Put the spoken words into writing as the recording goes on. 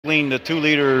Clean the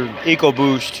 2-liter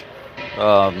EcoBoost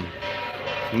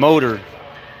motor.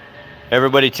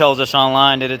 Everybody tells us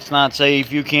online that it's not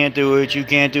safe, you can't do it, you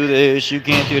can't do this, you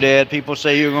can't do that. People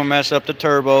say you're going to mess up the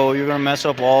turbo, you're going to mess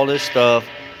up all this stuff.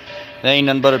 That ain't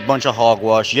nothing but a bunch of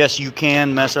hogwash. Yes, you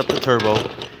can mess up the turbo.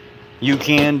 You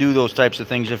can do those types of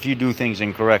things if you do things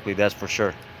incorrectly, that's for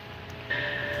sure.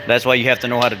 That's why you have to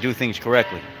know how to do things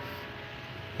correctly.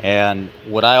 And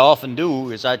what I often do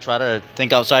is I try to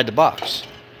think outside the box.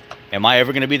 Am I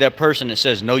ever going to be that person that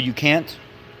says, no, you can't?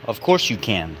 Of course you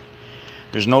can.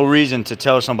 There's no reason to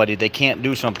tell somebody they can't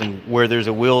do something. Where there's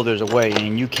a will, there's a way,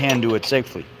 and you can do it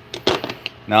safely.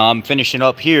 Now I'm finishing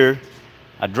up here.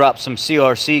 I dropped some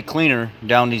CRC cleaner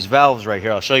down these valves right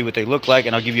here. I'll show you what they look like,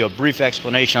 and I'll give you a brief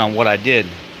explanation on what I did.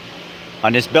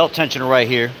 On this belt tensioner right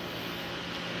here,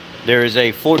 there is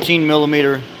a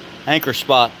 14mm anchor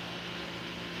spot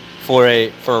for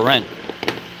a wrench.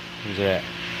 Where's that?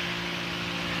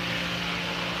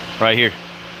 Right here.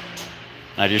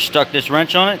 I just stuck this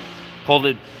wrench on it, pulled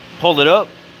it up,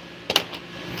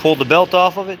 pulled the belt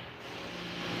off of it.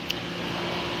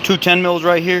 2 10mm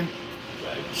right here.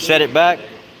 Set it back.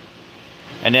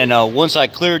 And then once I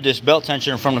cleared this belt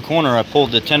tensioner from the corner, I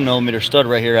pulled the 10mm stud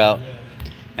right here out.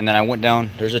 And then I went down.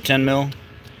 There's a 10mm.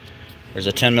 There's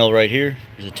a 10mm right here.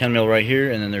 There's a 10mm right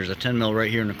here. And then there's a 10mm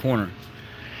right here in the corner.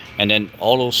 And then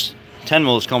all those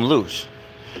 10mm come loose.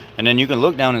 And then you can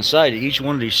look down inside each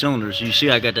one of these cylinders. You see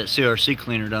I got that CRC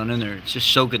cleaner down in there. It's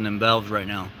just soaking them valves right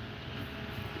now.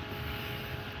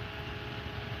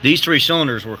 These 3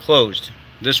 cylinders were closed.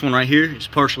 This one right here is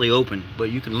partially open.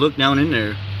 But you can look down in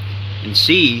there and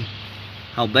see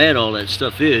how bad all that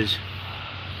stuff is.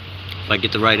 If I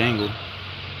get the right angle.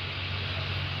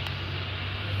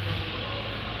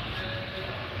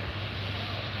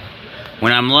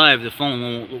 When I'm live, the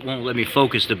phone won't let me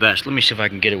focus the best. Let me see if I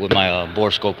can get it with my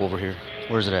borescope over here.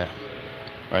 Where's it at?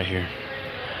 Right here.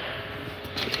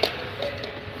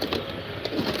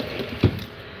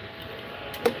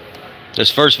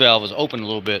 This first valve is open a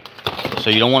little bit,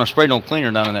 so you don't want to spray no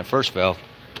cleaner down in that first valve.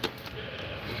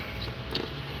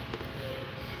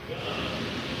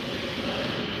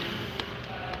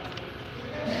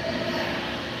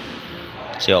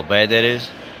 See how bad that is?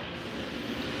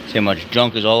 See how much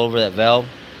junk is all over that valve?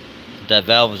 If that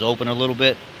valve is open a little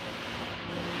bit,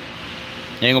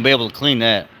 you ain't gonna be able to clean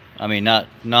that. I mean,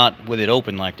 not with it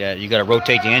open like that. You gotta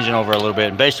rotate the engine over a little bit.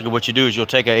 And basically what you do is you'll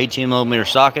take a 18mm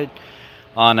socket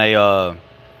on a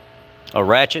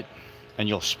ratchet, and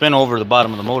you'll spin over the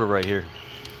bottom of the motor right here.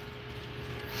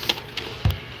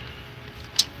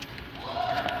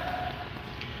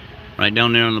 Right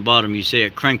down there on the bottom, you see a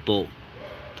crank bolt.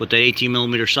 Put that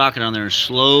 18mm socket on there and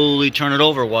slowly turn it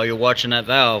over while you're watching that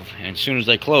valve. And as soon as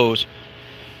they close,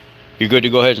 you're good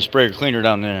to go ahead and spray your cleaner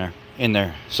down in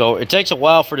there. So it takes a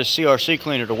while for the CRC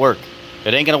cleaner to work.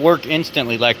 It ain't gonna work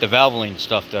instantly like the Valvoline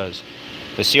stuff does.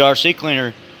 The CRC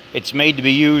cleaner, it's made to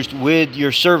be used with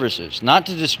your services, not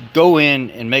to just go in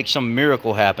and make some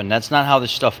miracle happen. That's not how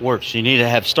this stuff works. You need to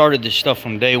have started this stuff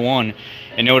from day one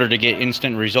in order to get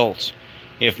instant results.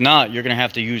 If not, you're gonna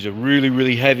have to use a really,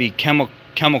 really heavy chemical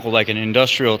like an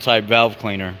industrial type valve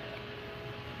cleaner.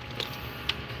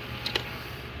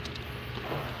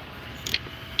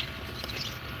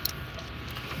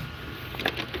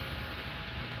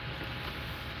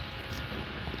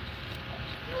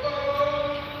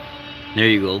 There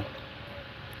you go.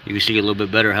 You can see a little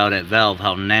bit better how that valve,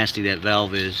 how nasty that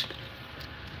valve is.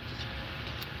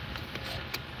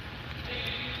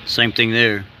 Same thing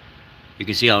there. You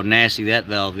can see how nasty that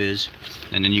valve is.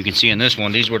 And then you can see in this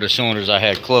one, these were the cylinders I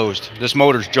had closed. This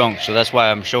motor's junk, so that's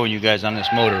why I'm showing you guys on this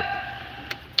motor.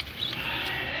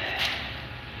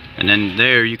 And then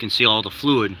there you can see all the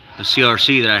fluid, the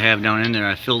CRC that I have down in there.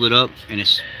 I filled it up and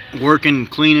it's working,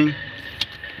 cleaning.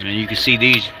 And then you can see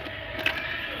these.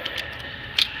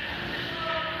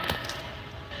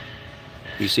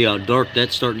 You see how dark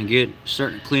that's starting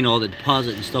to clean all the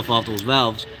deposit and stuff off those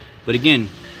valves. But again,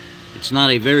 it's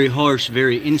not a very harsh,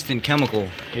 very instant chemical.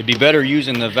 It'd be better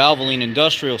using the Valvoline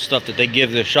industrial stuff that they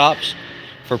give the shops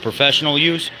for professional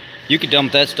use. You could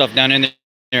dump that stuff down in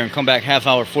there and come back half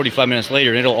hour, 45 minutes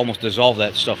later, and it'll almost dissolve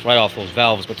that stuff right off those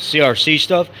valves. But the CRC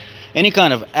stuff, any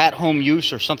kind of at-home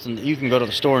use or something that you can go to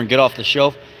the store and get off the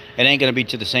shelf, it ain't gonna be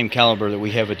to the same caliber that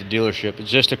we have at the dealership. It's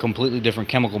just a completely different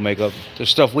chemical makeup. The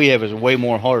stuff we have is way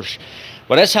more harsh.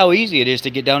 But that's how easy it is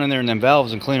to get down in there in them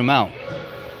valves and clean them out.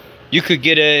 You could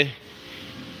get a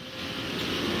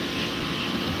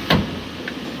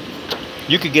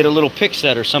little pick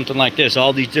set or something like this,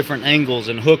 all these different angles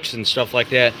and hooks and stuff like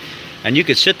that, and you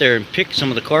could sit there and pick some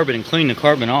of the carbon and clean the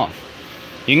carbon off.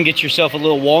 You can get yourself a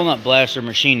little walnut blaster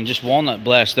machine and just walnut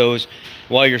blast those.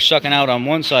 While you're sucking out on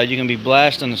one side, you can be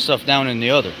blasting the stuff down in the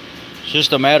other. It's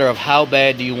just a matter of how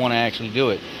bad do you want to actually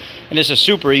do it. And it's a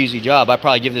super easy job. I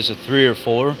probably give this a 3 or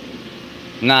 4.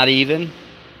 Not even.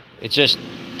 It's just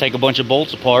take a bunch of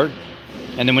bolts apart,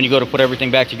 and then when you go to put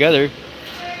everything back together,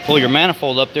 pull your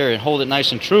manifold up there and hold it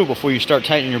nice and true before you start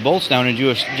tightening your bolts down, and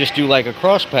just do like a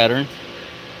cross pattern.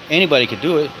 Anybody could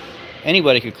do it.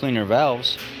 Anybody could clean their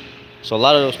valves. So a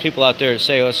lot of those people out there that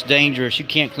say, oh, it's dangerous, you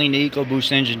can't clean the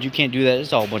EcoBoost engines, you can't do that,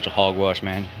 it's all a bunch of hogwash,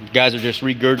 man. Guys are just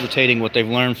regurgitating what they've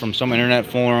learned from some internet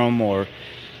forum, or,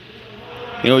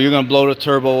 you know, you're going to blow the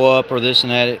turbo up or this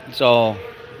and that. It's all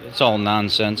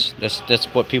nonsense. That's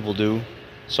what people do.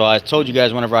 So I told you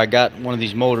guys whenever I got one of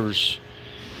these motors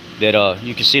that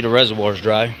you can see the reservoir's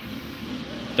dry.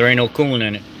 There ain't no coolant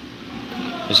in it.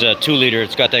 It's a 2-liter.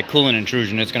 It's got that coolant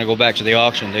intrusion. It's going to go back to the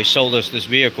auction. They sold us this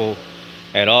vehicle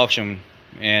at auction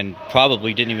and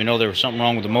probably didn't even know there was something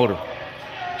wrong with the motor.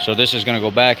 So this is going to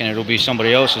go back, and it'll be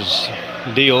somebody else's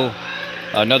deal.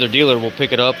 Another dealer will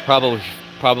pick it up,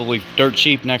 probably dirt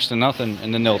cheap, next to nothing,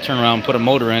 and then they'll turn around and put a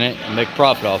motor in it and make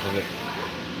profit off of it.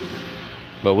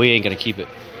 But we ain't going to keep it.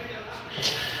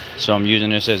 So I'm using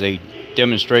this as a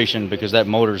demonstration, because that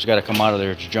motor's got to come out of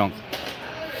there. It's junk.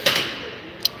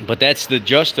 But that's the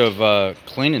gist of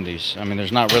cleaning these. I mean,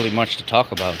 there's not really much to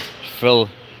talk about.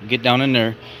 Get down in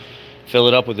there, fill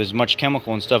it up with as much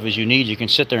chemical and stuff as you need. You can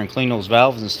sit there and clean those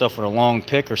valves and stuff with a long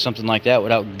pick or something like that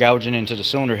without gouging into the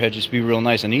cylinder head. Just be real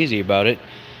nice and easy about it.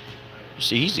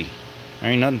 It's easy. There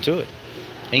ain't nothing to it.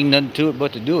 Ain't nothing to it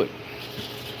but to do it.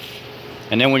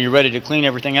 And then when you're ready to clean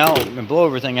everything out and blow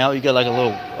everything out, you got like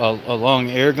a long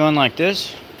air gun like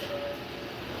this.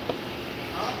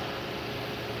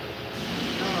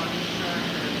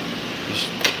 Just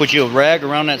put you a rag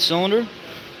around that cylinder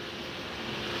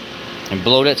and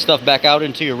blow that stuff back out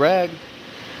into your rag,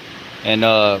 and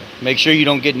make sure you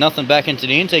don't get nothing back into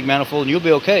the intake manifold, and you'll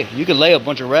be okay. You can lay a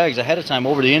bunch of rags ahead of time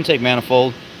over the intake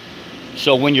manifold,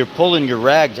 so when you're pulling your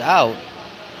rags out,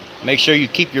 make sure you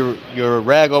keep your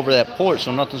rag over that port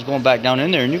so nothing's going back down in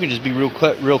there, and you can just be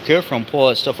real careful and pull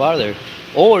that stuff out of there.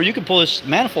 Or you can pull this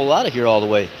manifold out of here all the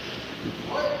way.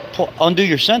 Undo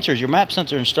your sensors, your map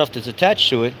sensor and stuff that's attached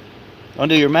to it.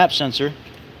 Undo your map sensor,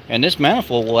 and this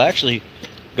manifold will actually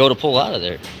go to pull out of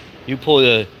there. You pull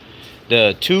the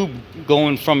tube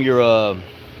going from your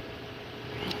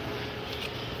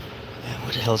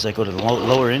what the hell does that go to, the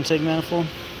lower intake manifold?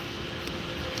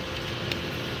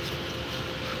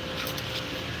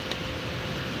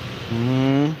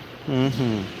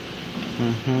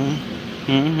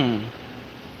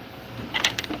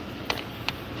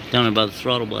 Down about the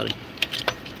throttle body.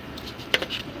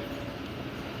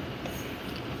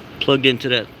 Plugged into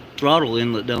that throttle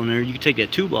inlet down there. You can take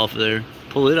that tube off of there,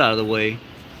 pull it out of the way,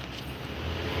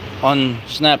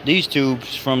 unsnap these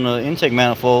tubes from the intake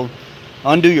manifold,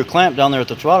 undo your clamp down there at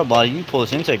the throttle body. You can pull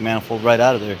this intake manifold right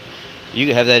out of there. You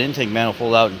can have that intake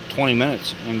manifold out in 20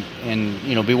 minutes and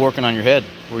you know, be working on your head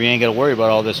where you ain't got to worry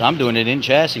about all this. I'm doing it in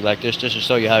chassis like this just to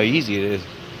show you how easy it is.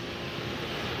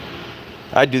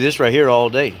 I do this right here all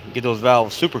day. Get those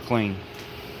valves super clean.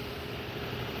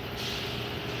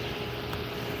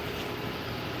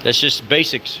 That's just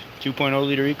basics. 2.0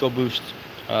 liter EcoBoost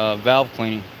valve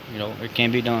cleaning. You know, it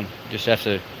can be done. Just have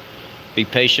to be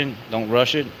patient. Don't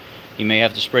rush it. You may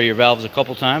have to spray your valves a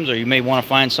couple times, or you may want to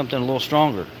find something a little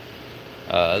stronger.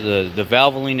 The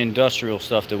Valvoline industrial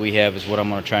stuff that we have is what I'm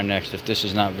going to try next if this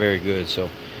is not very good. So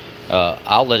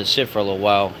I'll let it sit for a little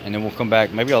while, and then we'll come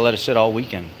back. Maybe I'll let it sit all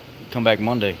weekend. Come back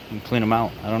Monday and clean them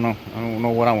out. I don't know. I don't know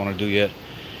what I want to do yet.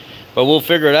 But we'll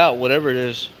figure it out. Whatever it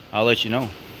is, I'll let you know.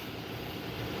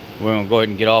 We're going to go ahead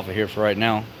and get off of here for right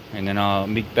now, and then I'll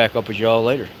meet back up with y'all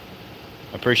later.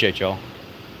 I appreciate y'all.